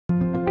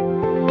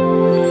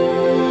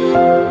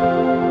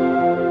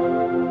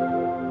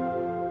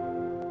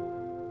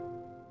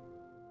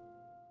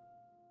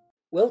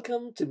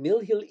Welcome to Mill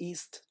Hill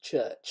East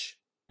Church,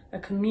 a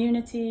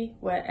community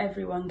where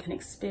everyone can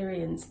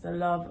experience the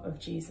love of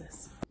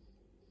Jesus.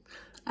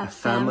 A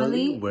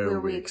family where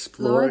we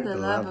explore the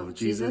love of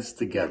Jesus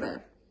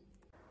together.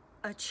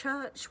 A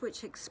church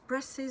which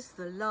expresses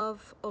the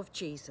love of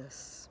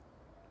Jesus.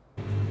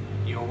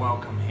 You're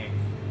welcome here.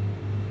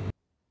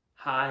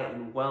 Hi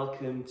and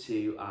welcome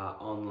to our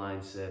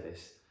online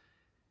service.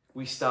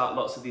 We start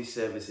lots of these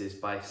services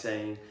by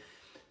saying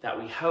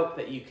that we hope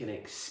that you can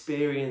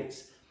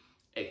experience,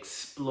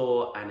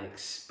 explore and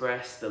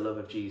express the love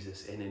of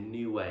Jesus in a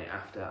new way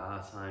after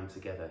our time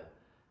together.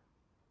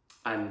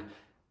 And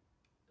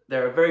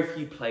there are very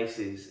few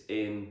places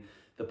in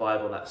the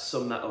Bible that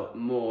sum that up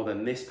more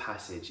than this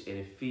passage in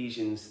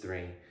Ephesians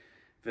 3,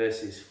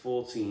 verses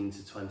 14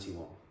 to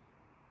 21.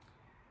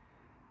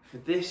 For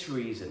this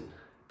reason,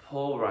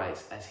 Paul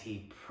writes as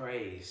he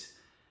prays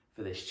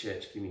for this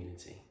church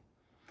community,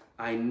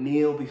 I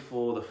kneel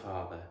before the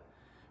Father,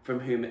 from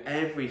whom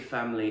every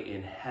family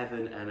in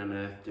heaven and on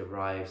earth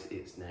derives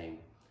its name.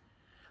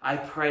 I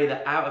pray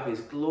that out of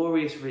his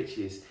glorious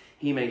riches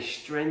he may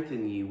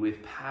strengthen you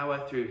with power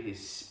through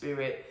his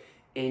Spirit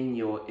in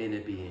your inner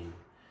being,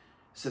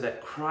 so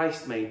that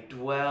Christ may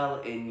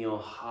dwell in your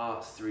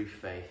hearts through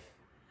faith.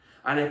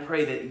 And I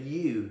pray that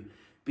you,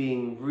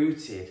 being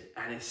rooted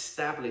and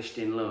established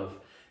in love,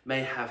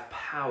 may have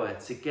power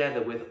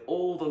together with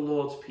all the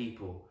Lord's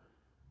people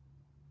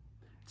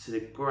to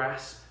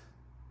grasp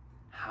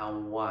how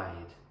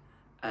wide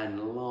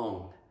and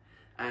long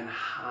and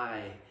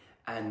high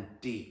and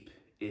deep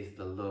is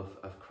the love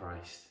of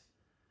Christ.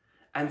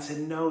 And to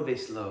know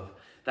this love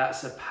that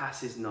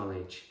surpasses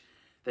knowledge,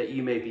 that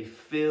you may be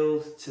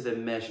filled to the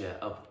measure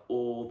of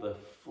all the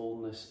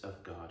fullness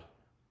of God.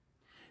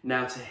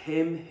 Now to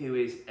him who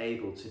is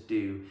able to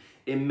do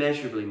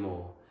immeasurably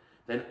more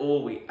than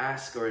all we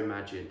ask or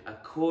imagine,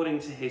 according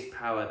to his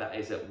power that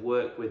is at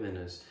work within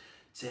us,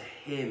 to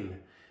him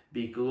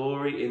be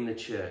glory in the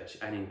church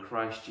and in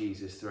Christ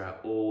Jesus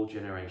throughout all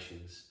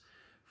generations,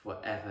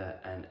 forever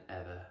and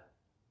ever.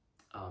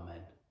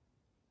 Amen.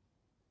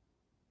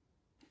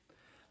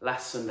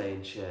 Last Sunday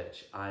in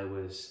church, I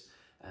was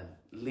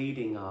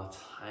leading our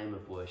time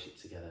of worship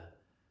together.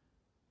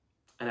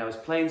 And I was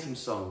playing some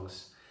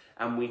songs,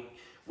 and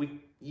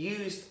we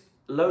used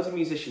loads of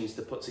musicians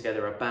to put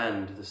together a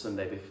band the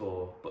Sunday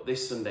before, but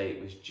this Sunday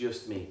it was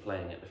just me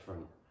playing at the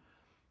front.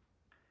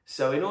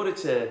 So in order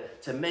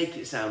to make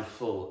it sound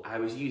full, I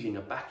was using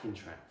a backing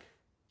track.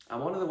 And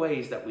one of the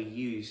ways that we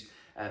use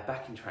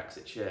backing tracks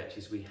at church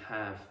is we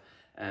have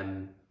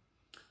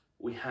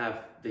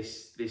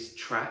this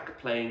track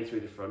playing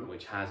through the front,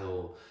 which has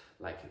all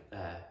like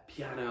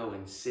piano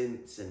and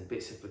synths and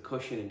bits of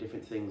percussion and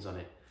different things on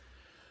it.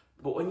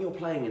 But when you're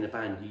playing in a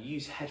band, you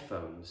use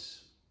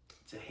headphones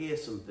to hear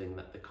something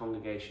that the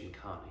congregation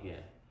can't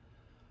hear.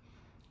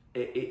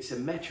 It's a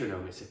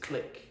metronome, it's a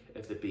click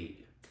of the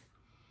beat.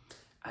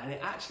 And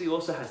it actually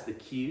also has the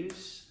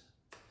cues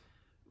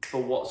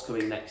for what's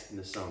coming next in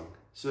the song.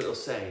 So it'll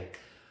say,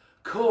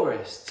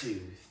 chorus 2,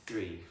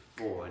 3,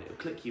 4, and it'll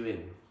click you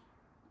in.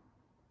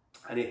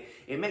 And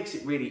it makes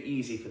it really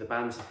easy for the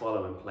band to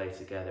follow and play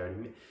together.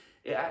 And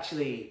it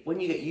actually, when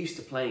you get used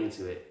to playing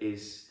to it,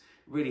 is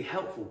really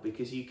helpful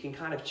because you can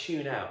kind of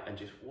tune out and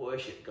just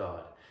worship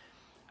God.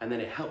 And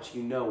then it helps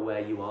you know where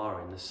you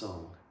are in the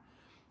song.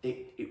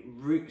 It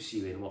roots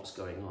you in what's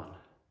going on.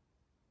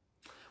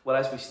 Well,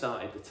 as we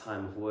started the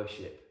time of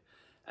worship,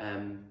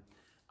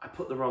 I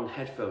put the wrong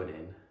headphone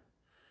in,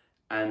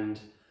 and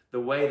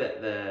the way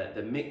that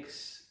the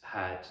mix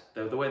had,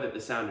 the way that the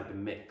sound had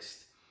been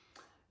mixed,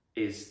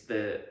 is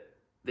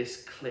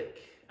this click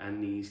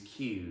and these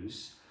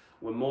cues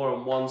were more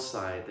on one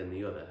side than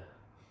the other.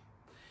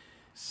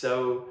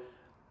 So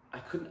I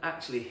couldn't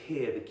actually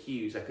hear the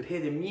cues. I could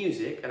hear the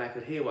music and I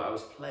could hear what I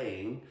was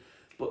playing,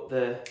 but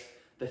the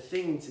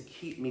thing to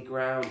keep me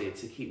grounded,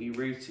 to keep me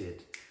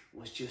rooted,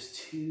 was just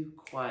too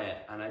quiet,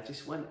 and I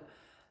just went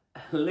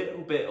a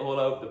little bit all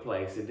over the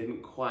place and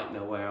didn't quite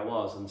know where I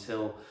was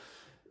until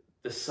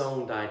the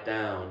song died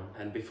down,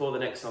 and before the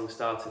next song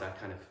started I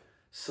kind of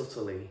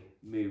subtly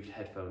moved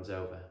headphones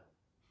over.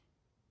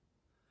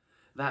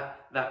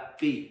 That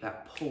beat,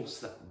 that pulse,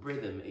 that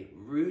rhythm, it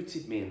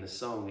rooted me in the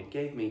song. It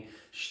gave me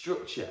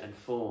structure and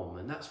form,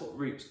 and that's what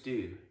roots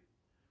do.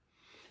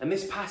 And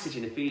this passage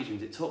in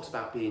Ephesians, it talks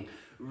about being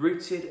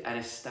rooted and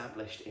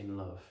established in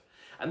love.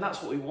 And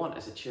that's what we want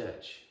as a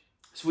church.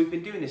 So we've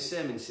been doing this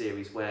sermon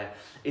series where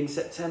in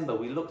September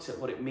we looked at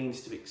what it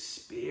means to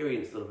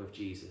experience the love of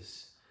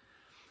Jesus.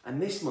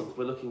 And this month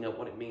we're looking at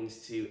what it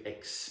means to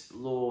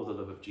explore the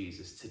love of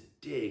Jesus, to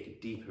dig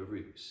deeper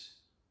roots.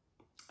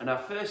 And our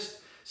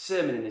first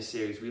sermon in this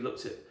series, we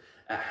looked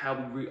at how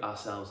we root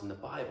ourselves in the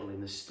Bible,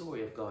 in the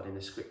story of God, in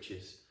the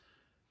scriptures.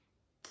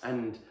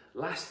 And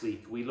last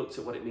week we looked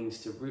at what it means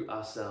to root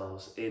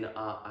ourselves in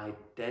our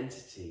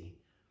identity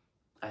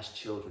as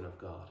children of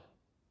God.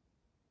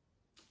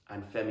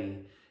 And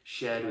Femi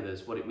shared with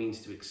us what it means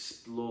to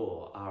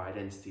explore our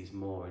identities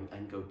more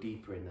and go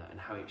deeper in that, and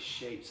how it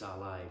shapes our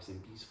lives in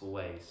beautiful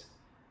ways.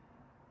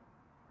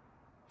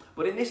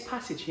 But in this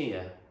passage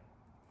here,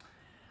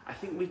 I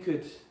think we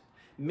could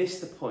miss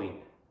the point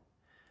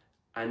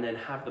and then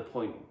have the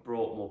point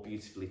brought more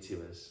beautifully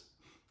to us.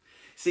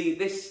 See,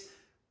 this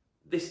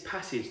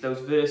passage, those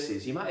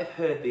verses, you might have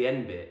heard the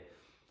end bit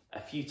a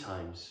few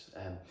times.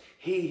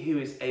 He who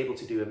is able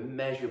to do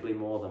immeasurably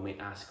more than we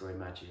ask or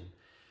imagine.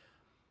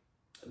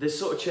 The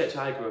sort of church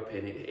I grew up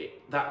in,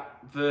 that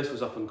verse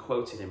was often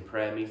quoted in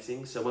prayer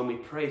meetings. So when we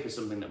pray for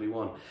something that we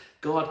want,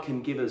 God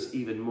can give us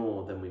even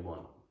more than we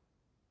want.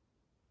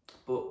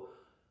 But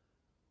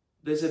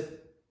there's a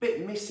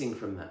bit missing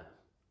from that.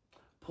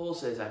 Paul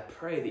says, I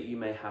pray that you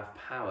may have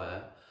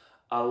power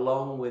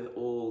along with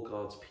all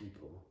God's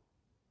people.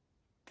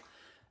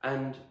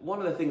 And one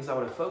of the things I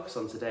want to focus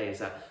on today is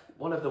that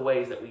one of the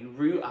ways that we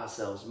root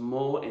ourselves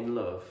more in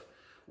love,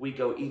 we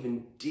go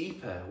even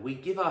deeper, we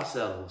give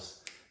ourselves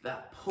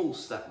that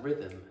pulse, that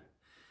rhythm,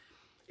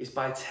 is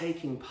by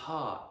taking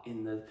part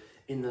in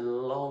the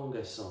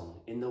longer song,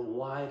 in the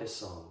wider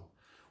song.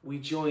 We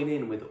join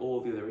in with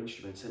all the other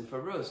instruments. And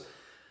for us,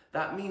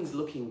 that means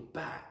looking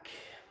back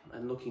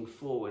and looking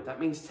forward. That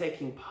means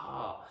taking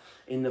part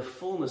in the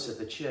fullness of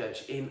the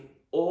church, in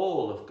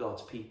all of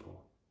God's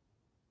people.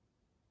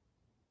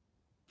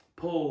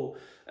 Paul,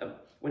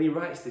 when he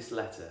writes this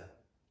letter,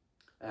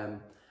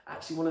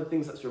 actually one of the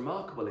things that's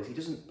remarkable is he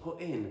doesn't put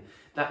in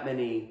that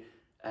many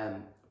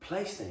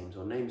place names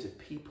or names of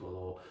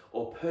people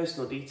or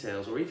personal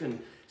details or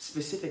even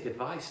specific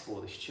advice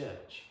for this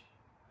church.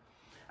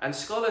 And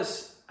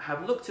scholars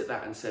have looked at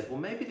that and said, well,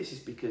 maybe this is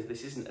because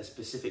this isn't a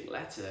specific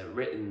letter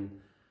written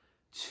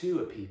to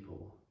a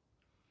people,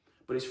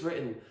 but it's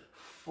written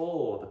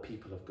for the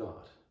people of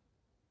God.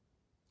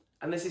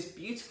 And there's this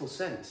beautiful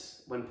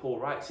sense when Paul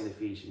writes in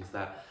Ephesians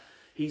that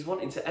he's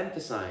wanting to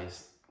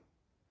emphasize,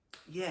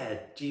 yeah,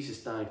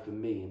 Jesus died for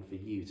me and for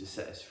you to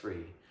set us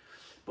free,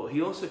 but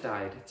he also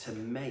died to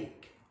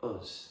make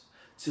us,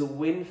 to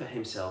win for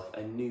himself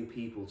a new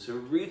people, to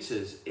root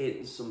us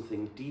in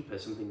something deeper,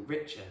 something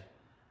richer.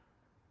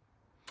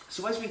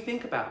 So as we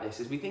think about this,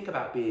 as we think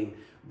about being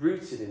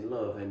rooted in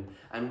love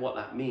and what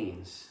that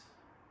means,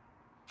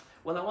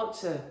 well, I want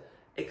to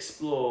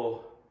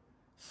explore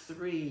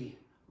 3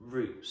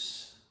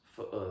 roots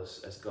for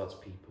us as God's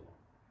people.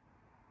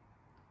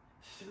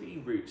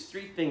 3 roots,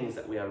 3 things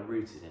that we are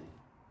rooted in.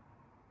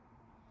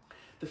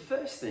 The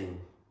first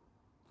thing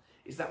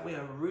is that we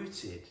are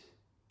rooted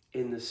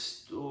in the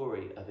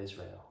story of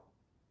Israel.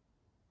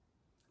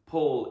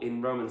 Paul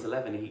in Romans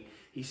 11,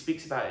 he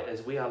speaks about it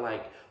as we are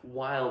like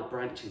wild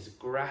branches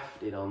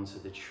grafted onto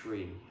the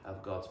tree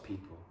of God's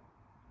people.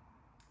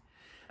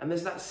 And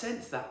there's that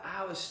sense that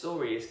our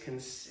story is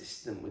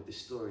consistent with the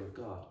story of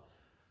God.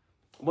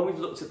 When we've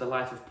looked at the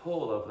life of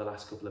Paul over the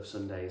last couple of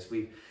Sundays,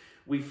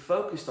 we've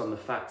focused on the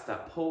fact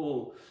that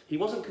Paul, he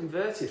wasn't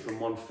converted from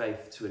one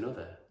faith to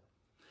another.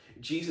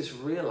 Jesus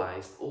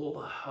realized all the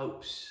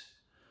hopes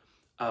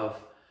of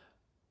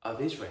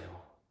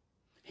Israel.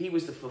 He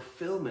was the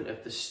fulfillment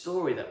of the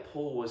story that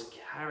Paul was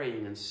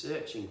carrying and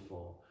searching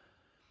for.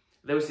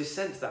 There was this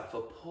sense that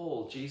for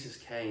Paul, Jesus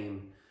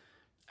came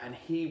and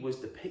he was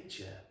the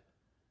picture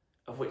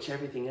of which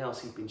everything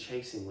else he'd been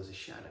chasing was a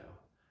shadow.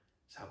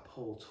 That's how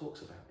Paul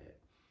talks about it.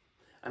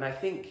 And I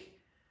think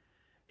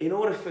in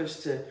order for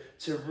us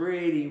to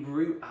really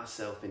root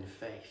ourselves in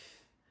faith,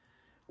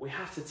 we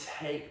have to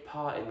take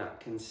part in that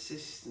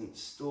consistent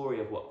story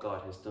of what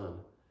God has done.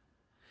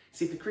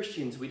 See, for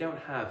Christians, we don't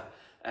have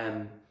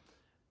kind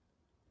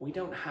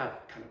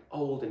of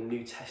Old and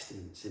New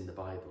Testaments in the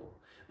Bible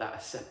that are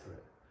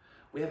separate.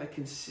 We have a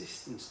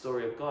consistent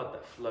story of God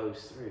that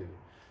flows through.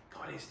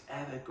 God is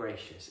ever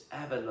gracious,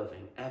 ever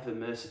loving, ever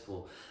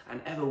merciful,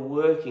 and ever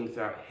working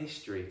throughout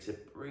history to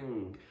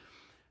bring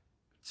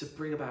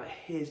about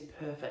his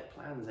perfect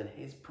plans and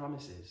his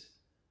promises.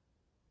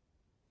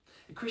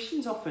 And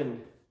Christians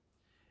often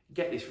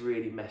get this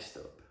really messed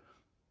up.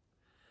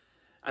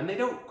 And they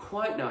don't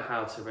quite know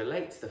how to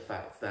relate to the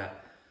fact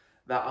that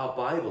our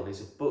Bible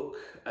is a book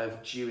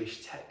of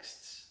Jewish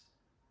texts,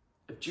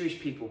 of Jewish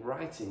people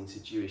writing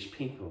to Jewish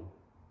people.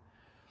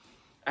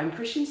 And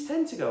Christians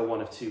tend to go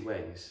one of 2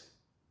 ways.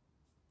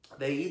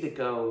 They either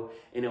go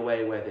in a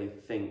way where they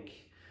think,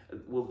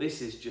 well,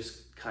 this is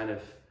just kind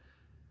of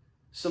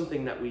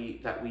something that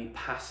we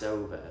pass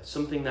over,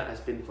 something that has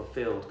been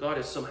fulfilled. God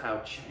has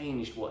somehow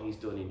changed what he's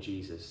done in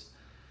Jesus.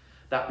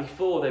 That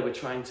before they were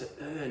trying to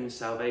earn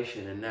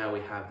salvation, and now we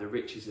have the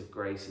riches of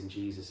grace in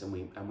Jesus, and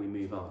we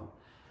move on.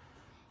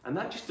 And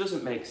that just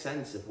doesn't make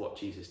sense of what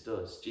Jesus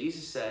does.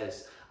 Jesus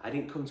says, I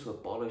didn't come to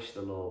abolish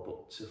the law,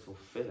 but to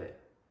fulfill it.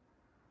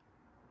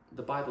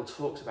 The Bible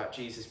talks about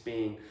Jesus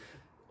being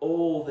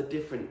all the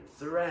different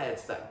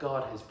threads that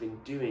God has been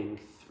doing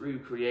through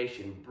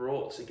creation,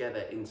 brought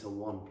together into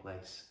one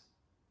place.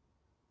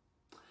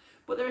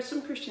 But there are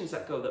some Christians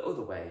that go the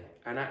other way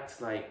and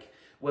act like,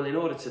 well, in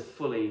order to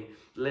fully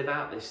live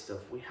out this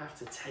stuff, we have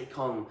to take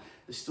on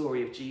the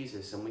story of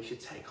Jesus, and we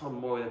should take on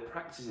more of the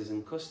practices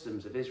and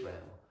customs of Israel.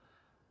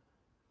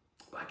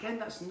 But again,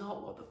 that's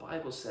not what the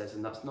Bible says,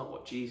 and that's not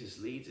what Jesus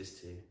leads us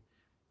to.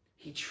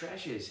 He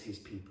treasures his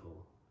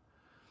people.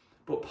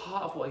 But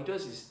part of what he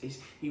does is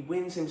he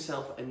wins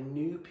himself a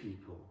new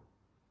people.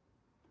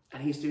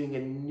 And he's doing a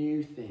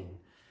new thing,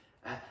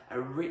 a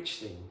rich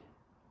thing.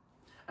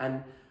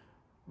 And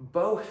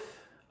both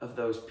of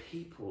those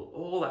people,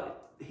 all that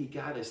he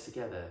gathers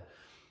together,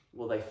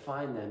 well, they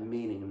find their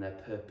meaning and their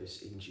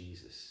purpose in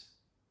Jesus.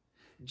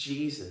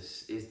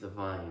 Jesus is the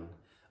vine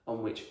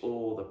on which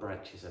all the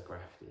branches are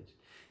grafted.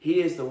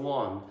 He is the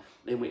one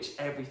in which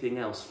everything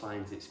else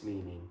finds its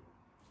meaning.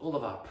 All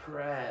of our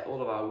prayer,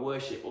 all of our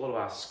worship, all of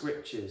our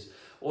scriptures,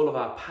 all of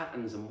our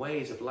patterns and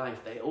ways of life,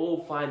 they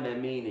all find their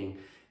meaning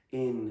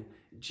in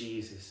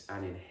Jesus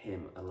and in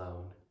him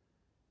alone.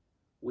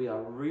 We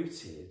are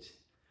rooted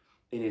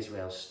in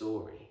Israel's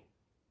story,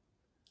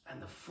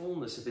 and the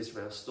fullness of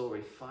Israel's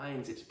story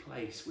finds its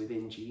place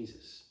within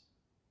Jesus.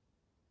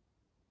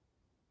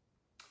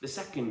 The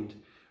second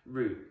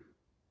root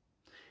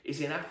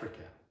is in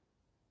Africa.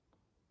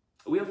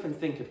 We often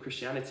think of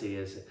Christianity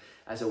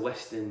as a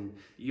Western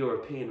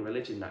European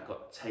religion that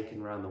got taken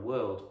around the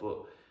world,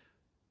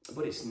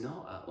 but it's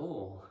not at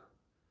all.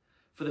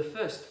 For the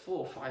first 4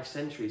 or 5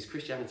 centuries,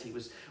 Christianity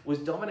was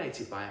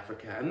dominated by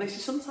Africa, and this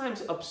is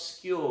sometimes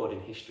obscured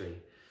in history.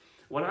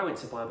 When I went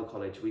to Bible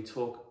college, we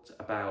talked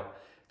about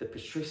the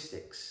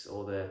patristics,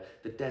 or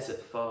the desert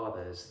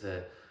fathers,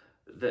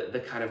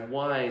 the kind of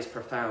wise,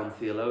 profound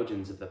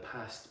theologians of the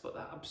past, but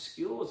that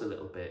obscures a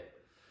little bit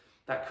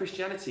that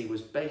Christianity was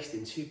based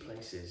in 2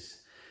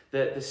 places.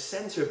 The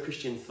centre of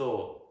Christian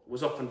thought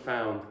was often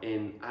found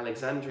in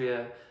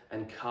Alexandria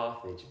and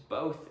Carthage,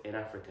 both in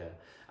Africa.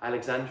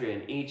 Alexandria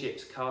in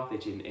Egypt,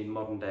 Carthage in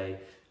modern-day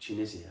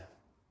Tunisia.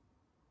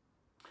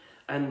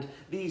 And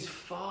these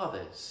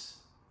fathers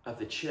of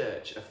the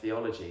church, of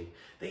theology,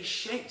 they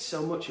shaped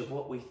so much of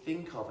what we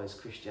think of as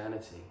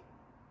Christianity.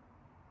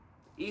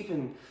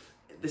 Even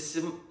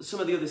some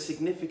of the other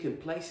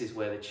significant places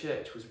where the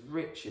church was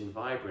rich and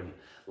vibrant,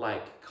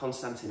 like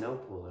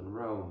Constantinople and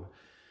Rome,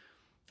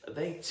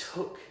 they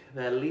took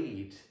their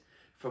lead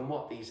from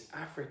what these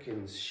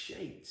Africans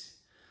shaped.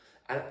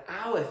 And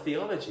our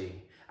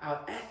theology,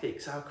 our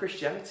ethics, our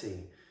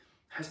Christianity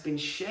has been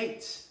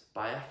shaped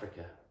by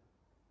Africa.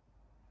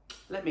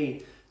 Let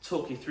me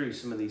talk you through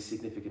some of these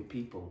significant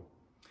people.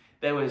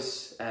 There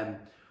was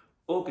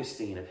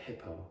Augustine of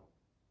Hippo.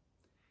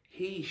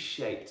 He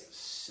shaped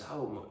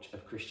so much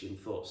of Christian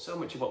thought, so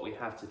much of what we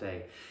have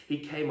today. He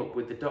came up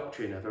with the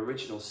doctrine of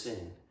original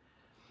sin.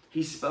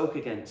 He spoke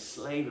against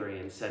slavery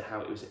and said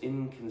how it was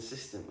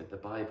inconsistent with the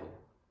Bible.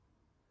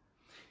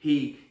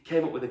 He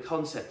came up with the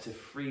concept of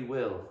free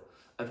will,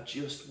 of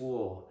just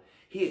war.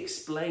 He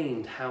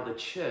explained how the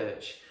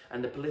church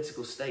and the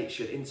political state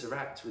should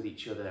interact with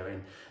each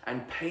other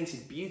and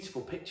painted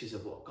beautiful pictures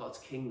of what God's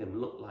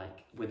kingdom looked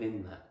like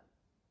within that.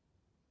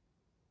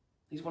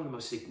 He's one of the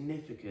most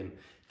significant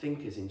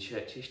thinkers in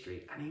church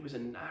history, and he was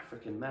an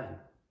African man.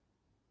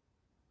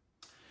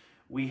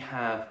 We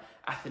have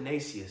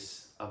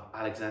Athanasius of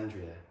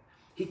Alexandria.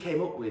 He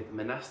came up with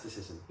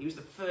monasticism. He was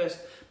the first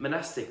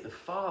monastic, the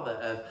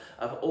father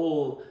of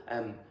all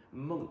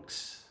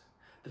monks,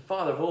 the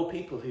father of all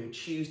people who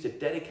choose to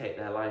dedicate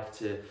their life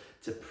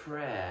to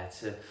prayer,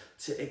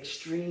 to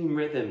extreme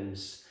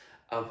rhythms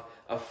of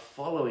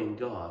following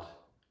God.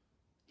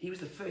 He was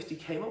the first who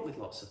came up with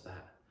lots of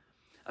that,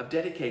 of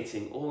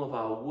dedicating all of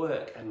our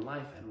work and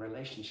life and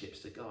relationships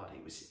to God.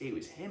 It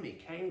was him.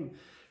 It came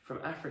from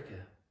Africa.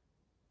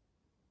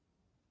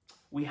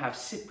 We have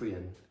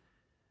Cyprian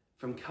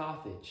from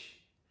Carthage,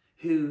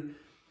 who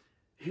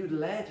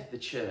led the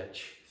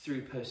church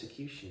through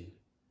persecution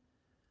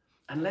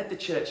and led the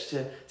church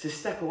to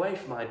step away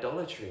from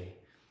idolatry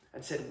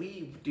and said,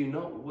 we do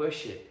not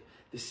worship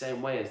the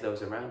same way as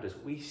those around us.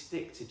 We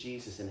stick to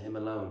Jesus and him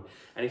alone.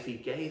 And if he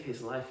gave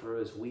his life for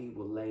us, we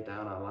will lay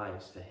down our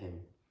lives for him.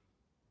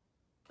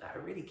 A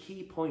really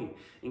key point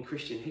in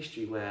Christian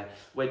history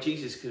where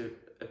Jesus could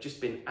have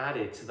just been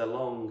added to the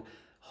long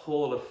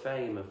hall of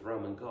fame of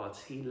Roman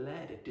gods. He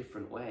led a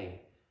different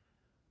way.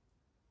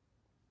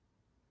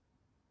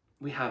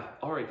 We have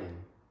Origen,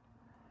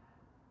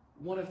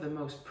 one of the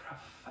most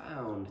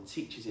profound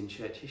teachers in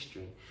church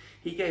history.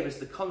 He gave us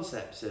the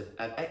concepts of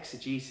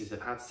exegesis,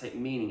 of how to take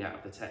meaning out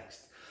of the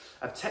text,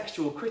 of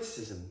textual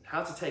criticism,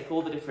 how to take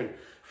all the different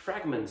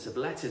fragments of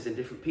letters and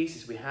different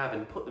pieces we have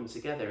and put them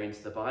together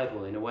into the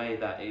Bible in a way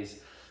that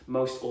is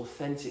most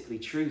authentically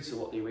true to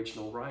what the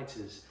original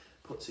writers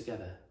put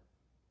together.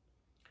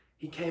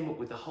 He came up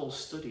with the whole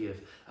study of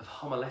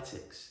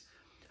homiletics,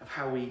 of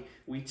how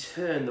we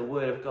turn the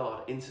word of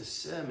God into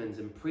sermons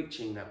and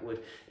preaching that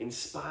would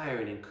inspire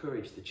and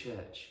encourage the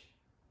church.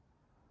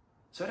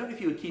 So I don't know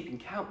if you were keeping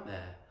count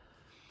there,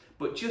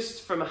 but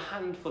just from a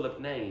handful of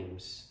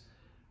names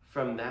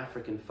from the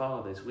African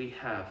fathers, we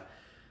have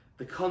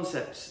the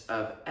concepts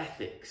of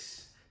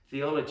ethics,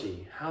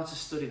 theology, how to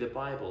study the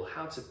Bible,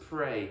 how to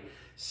pray,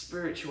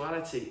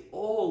 spirituality,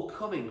 all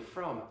coming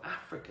from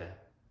Africa.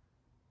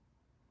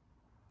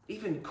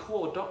 Even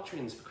core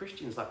doctrines for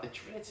Christians like the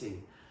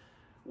Trinity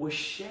were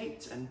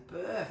shaped and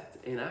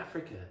birthed in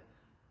Africa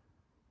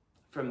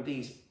from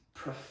these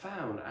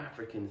profound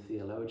African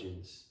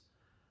theologians.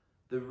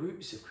 the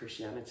roots of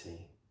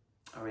Christianity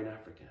are in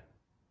Africa.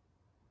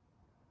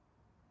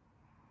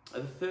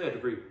 And the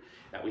third root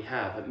that we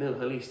have at Mill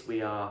Hill East,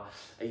 we are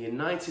a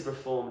United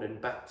Reformed and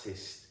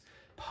Baptist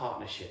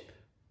partnership.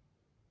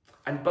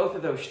 And both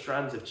of those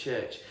strands of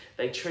church,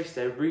 they trace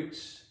their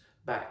roots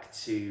back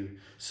to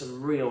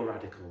some real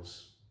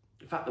radicals.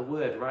 In fact, the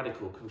word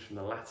radical comes from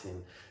the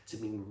Latin to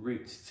mean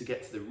root, to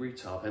get to the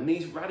root of. And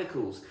these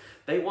radicals,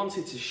 they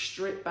wanted to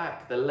strip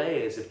back the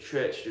layers of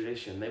church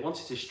tradition. They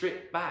wanted to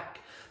strip back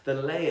the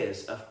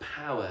layers of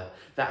power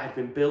that had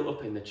been built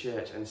up in the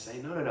church and say,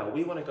 no,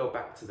 we want to go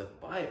back to the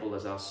Bible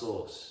as our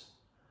source.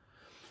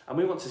 And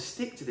we want to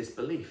stick to this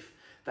belief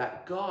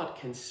that God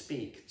can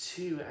speak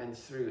to and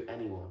through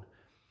anyone.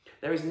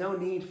 There is no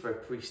need for a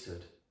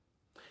priesthood.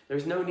 There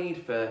is no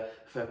need for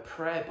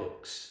prayer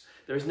books.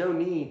 There is no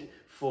need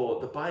for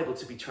the Bible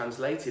to be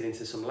translated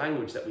into some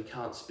language that we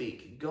can't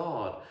speak.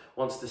 God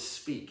wants to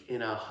speak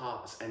in our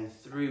hearts and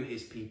through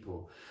his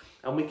people.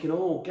 And we can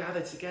all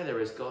gather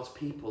together as God's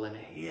people and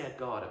hear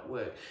God at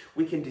work.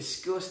 We can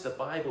discuss the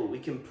Bible. We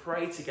can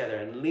pray together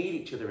and lead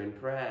each other in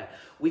prayer.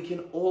 We can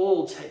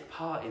all take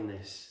part in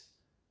this.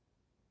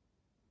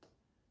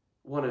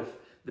 One of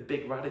the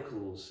big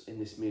radicals in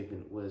this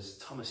movement was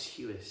Thomas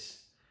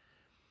Hewis.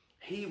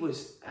 He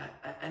was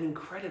an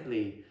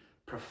incredibly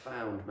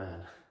profound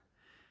man.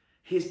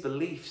 His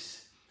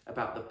beliefs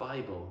about the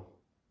Bible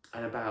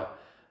and about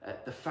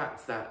the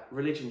fact that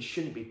religion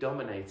shouldn't be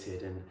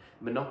dominated and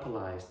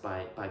monopolized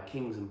by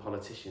kings and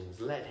politicians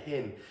led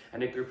him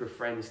and a group of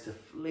friends to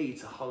flee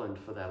to Holland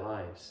for their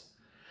lives.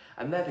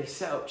 And there they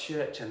set up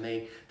church and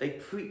they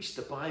preached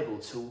the Bible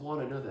to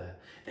one another.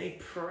 They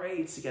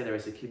prayed together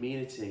as a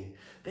community.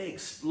 They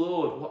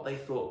explored what they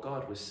thought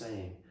God was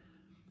saying.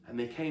 And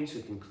they came to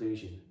a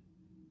conclusion.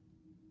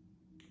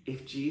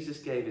 If Jesus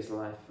gave his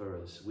life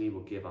for us, we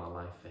will give our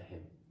life for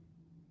him.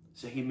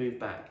 So he moved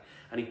back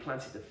and he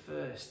planted the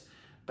first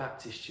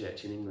Baptist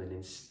church in England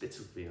in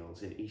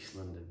Spitalfields in East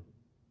London.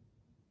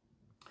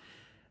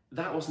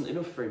 That wasn't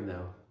enough for him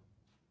though.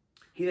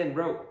 He then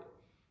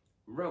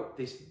wrote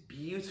this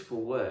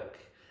beautiful work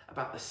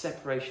about the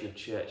separation of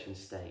church and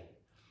state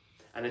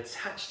and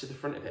attached to the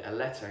front of it a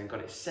letter and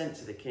got it sent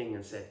to the king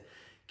and said,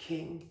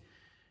 "King,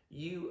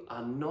 you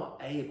are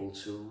not able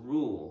to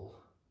rule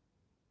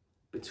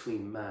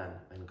between man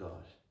and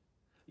God.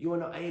 You are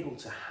not able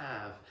to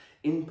have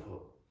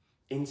input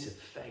into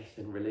faith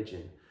and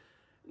religion.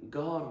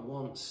 God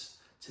wants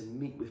to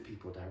meet with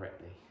people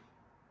directly."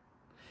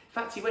 In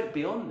fact, he went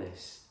beyond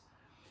this.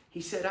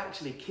 He said,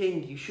 actually,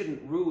 King, you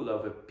shouldn't rule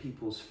over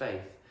people's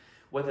faith,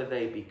 whether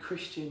they be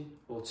Christian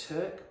or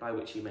Turk, by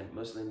which he meant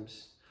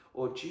Muslims,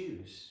 or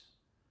Jews.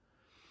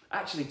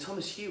 Actually,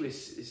 Thomas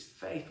Hewis'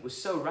 faith was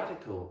so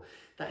radical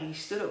that he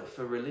stood up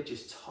for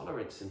religious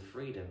tolerance and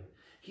freedom.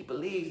 He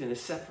believed in a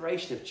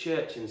separation of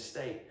church and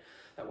state,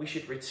 that we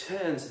should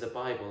return to the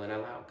Bible and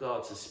allow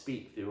God to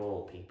speak through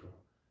all people.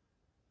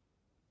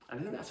 And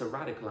I think that's a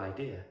radical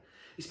idea,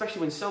 especially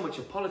when so much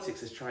of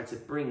politics has tried to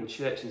bring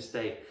church and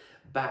state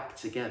back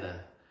together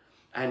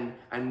and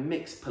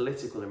mix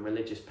political and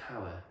religious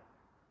power.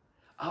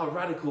 Our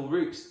radical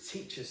roots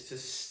teach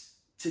us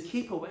to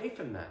keep away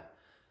from that,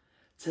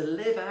 to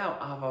live out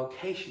our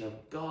vocation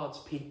of God's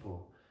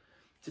people,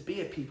 to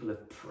be a people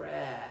of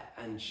prayer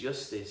and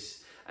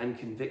justice and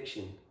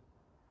conviction,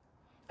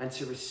 and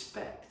to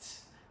respect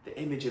the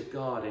image of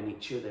God in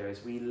each other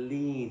as we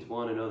lead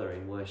one another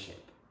in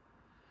worship.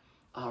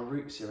 Our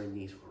roots are in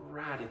these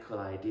radical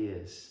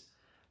ideas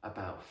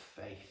about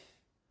faith,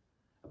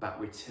 about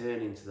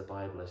returning to the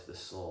Bible as the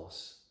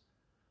source,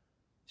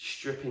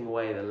 stripping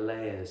away the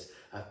layers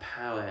of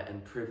power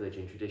and privilege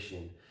and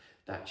tradition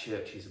that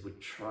churches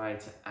would try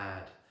to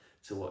add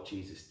to what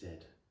Jesus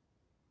did.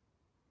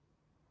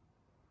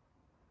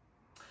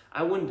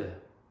 I wonder,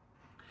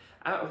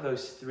 out of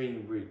those three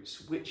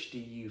roots, which do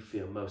you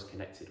feel most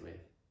connected with?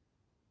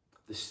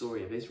 The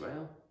story of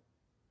Israel,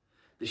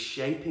 the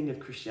shaping of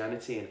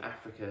Christianity in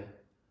Africa,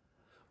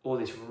 or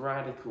this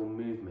radical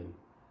movement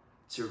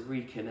to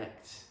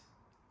reconnect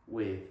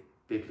with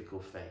biblical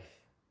faith?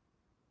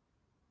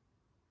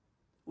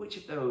 Which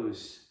of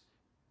those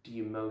do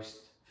you most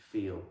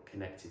feel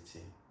connected to?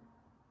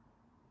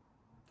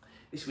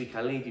 This week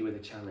I leave you with a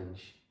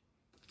challenge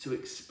to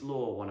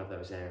explore one of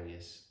those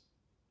areas.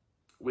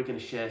 We're going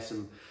to share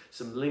some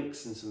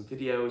links and some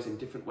videos in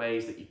different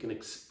ways that you can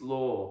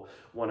explore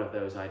one of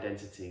those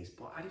identities.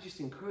 But I just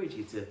encourage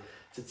you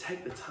to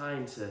take the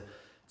time to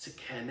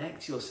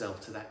connect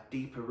yourself to that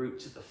deeper root,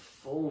 to the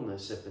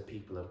fullness of the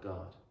people of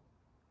God.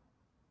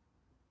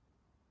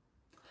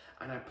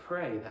 And I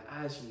pray that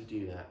as you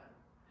do that,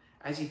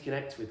 as you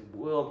connect with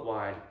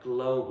worldwide,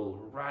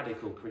 global,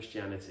 radical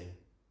Christianity,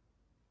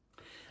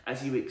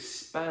 as you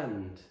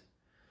expand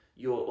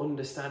your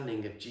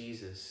understanding of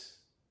Jesus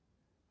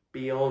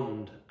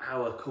beyond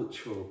our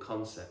cultural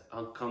concept,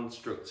 our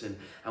construct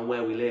and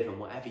where we live and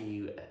whatever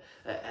you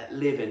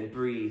live and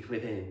breathe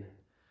within,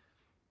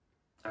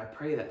 I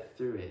pray that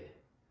through it,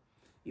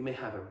 you may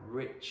have a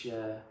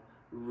richer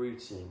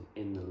rooting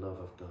in the love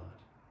of God.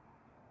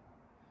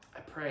 I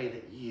pray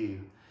that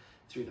you,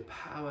 through the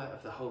power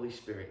of the Holy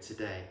Spirit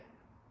today,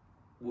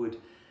 would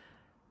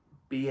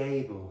be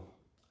able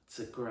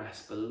to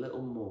grasp a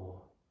little more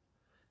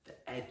the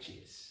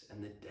edges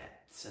and the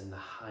depths and the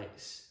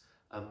heights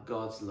of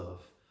God's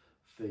love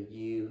for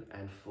you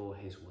and for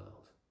his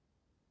world.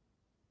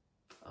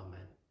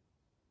 Amen.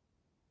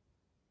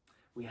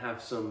 We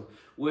have some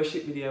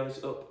worship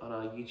videos up on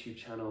our YouTube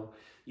channel.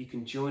 You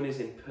can join us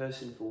in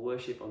person for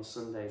worship on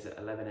Sundays at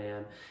 11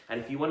 a.m. And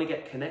if you want to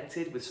get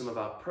connected with some of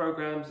our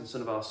programs and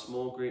some of our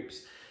small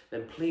groups,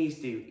 then please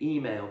do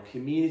email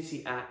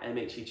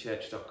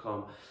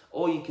community@mhechurch.com,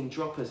 or you can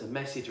drop us a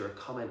message or a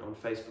comment on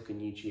Facebook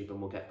and YouTube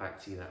and we'll get back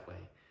to you that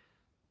way.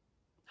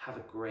 Have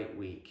a great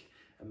week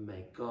and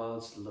may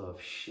God's love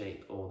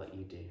shape all that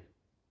you do.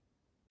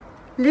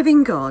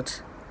 Living God,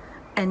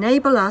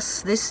 enable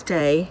us this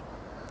day,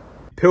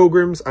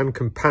 pilgrims and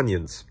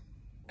companions,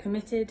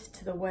 committed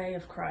to the way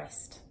of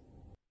Christ,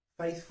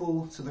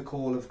 faithful to the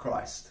call of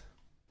Christ,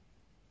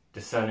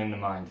 discerning the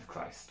mind of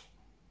Christ,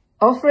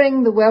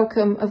 offering the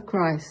welcome of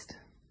Christ,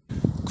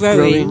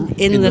 growing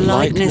in the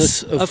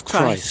likeness of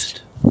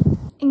Christ,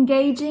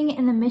 engaging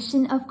in the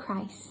mission of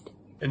Christ,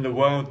 in the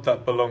world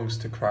that belongs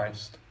to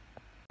Christ.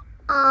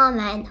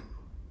 Amen.